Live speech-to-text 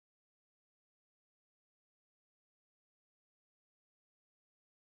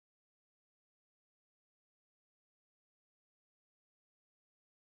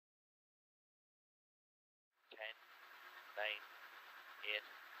9, 8,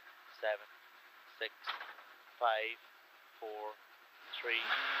 7, 6, 5, 4, 3,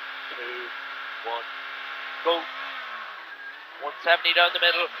 2, 1, go. 170 down the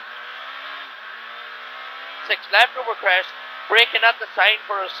middle. 6 left over crest. Braking at the sign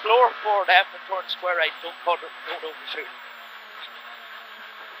for a slower 4 left and towards square right. Don't cut it, don't overshoot.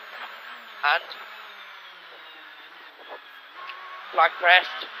 And flag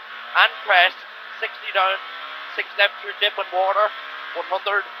crest and crest. 60 down. 6 left through dip and water.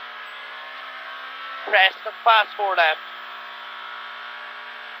 100. Crest and fast 4 left.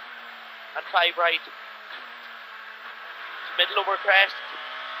 And 5 right. Middle over crest.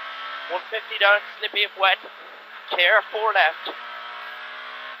 150 down, slippy if wet. Care 4 left.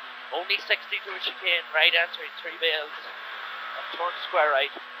 Only 60 to a chicane. Right answer, 3 bales. And turn square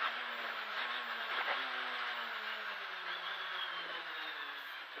right.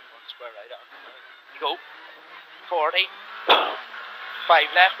 Turn square right on. Go. 40. 5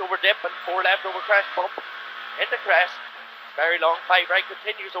 left over dip and 4 left over crest bump. Into crest. Very long. 5 right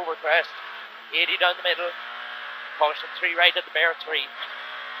continues over crest. 80 down the middle. Caution 3 right at the bare 3.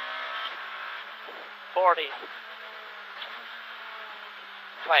 40.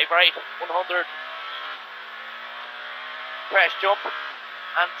 5 right. 100. Crest jump.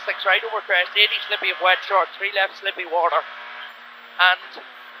 And 6 right over crest. 80 slippy of wet short. 3 left slippy water. And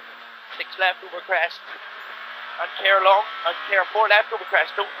 6 left over crest. And care long. And care 4 left over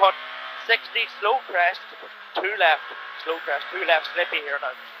crest. Don't cut. 60 slow crest. 2 left. Slow crest. 2 left slippy here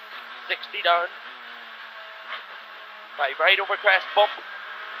now. 60 down. 5 right over crest bump.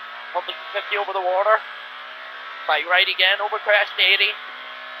 150 over the water. 5 right again over crest. 80.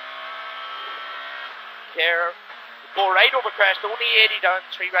 Care 4 right over crest. Only 80 down.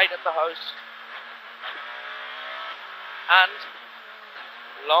 3 right at the house. And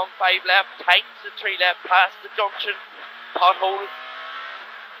long 5 left. Tightens the 3 left. Past the junction. Pothole.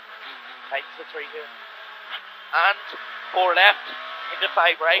 Tightens the 3 here. And 4 left. Into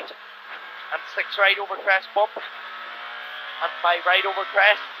 5 right. And 6 right over crest bump. And 5 right over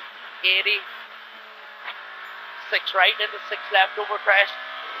crest. 80. 6 right into 6 left over crest.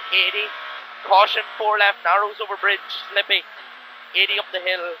 80. Caution 4 left. Narrows over bridge. Slippy. 80 up the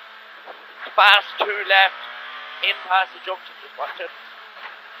hill. Fast 2 left. In past the junction. Just watch it.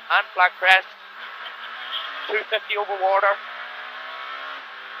 And flag crest. 250 over water.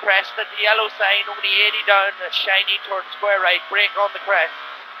 Crest at the yellow sign. Only 80 down. A shiny turn square right. Brake on the crest.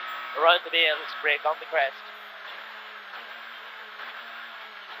 Around the bales. Brake on the crest.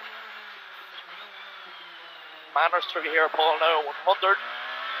 Manners through here, Paul now. 100.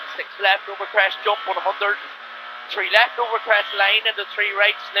 6 left over crest jump. 100. 3 left over crest line into 3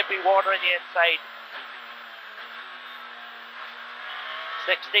 right. Slippy water on the inside.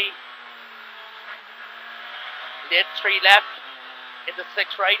 60. Late 3 left into 6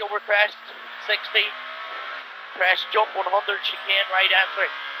 right over crest. 60. Crest jump 100. Chicane right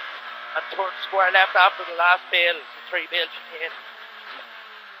answering. And turn square left after the last bale. It's a 3 bale chicane.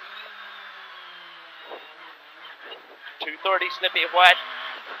 230 slippy of wet.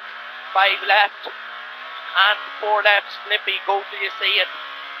 5 left. And 4 left slippy. Go till you see it.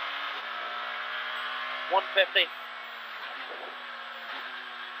 150.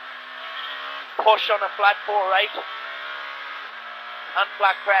 Push on a flat 4 right. And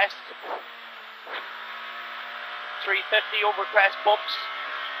flat crest. 350 over crest bumps.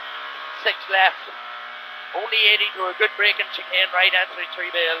 6 left. Only 80 to a good braking chicane right entry 3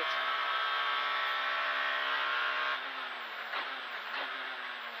 bales.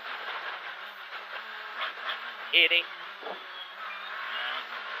 80.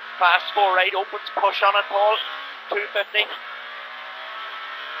 Fast 4 right opens, push on it, Paul. 250.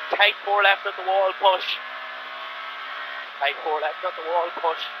 Tight 4 left at the wall, push. Tight 4 left at the wall,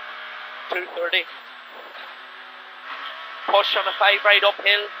 push. 230. Push on a 5 right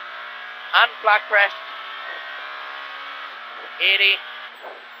uphill. And flat crest. 80.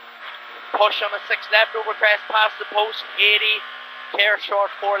 Push on a 6 left over crest past the post. 80. Care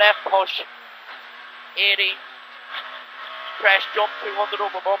short 4 left, push. 80. Crest jump 200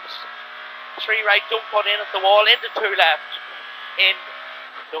 over bumps. 3 right, don't cut in at the wall. Into 2 left. In.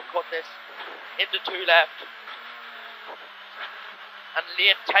 Don't cut this. Into 2 left. And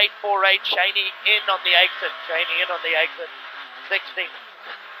late tight 4 right, shiny in on the exit. Shiny in on the exit. 60. 6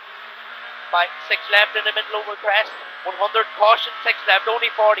 left in the middle over crest. 100. Caution 6 left,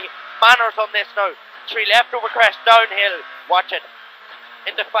 only 40. Manners on this now. 3 left over crest, downhill. Watch it.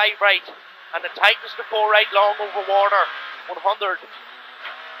 Into 5 right. And it tightens to 4 right, long over water. 100. 6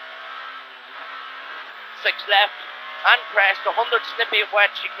 left. And crest. 100 slippy of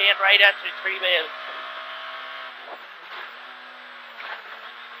wet chicane right entry 3 bales.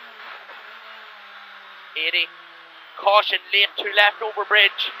 80. Caution, late 2 left over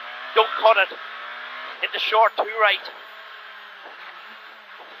bridge. Don't cut it. Into short 2 right.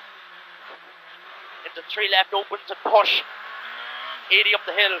 Into 3 left opens and push. 80 up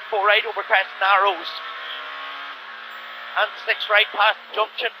the hill. 4 right over crest narrows. And 6 right past the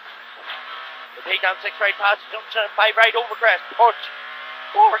junction. The take down 6 right past the junction and 5 right over crest. Push.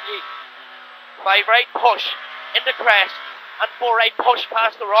 40. 5 right push. Into crest. And 4 right push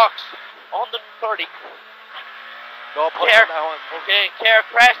past the rocks. 130. No push on that one. Okay, Care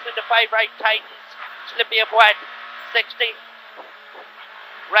crest into 5 right tightens. Slippy up wet. 60.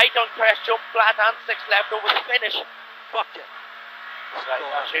 Right on crest jump flat and 6 left over the finish. Fuck yeah. Right,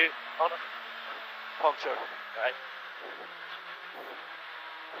 that's you. On it. Puncture. Right.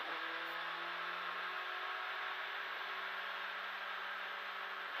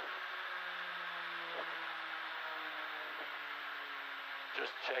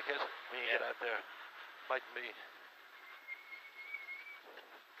 Just check it when you get out there. Might be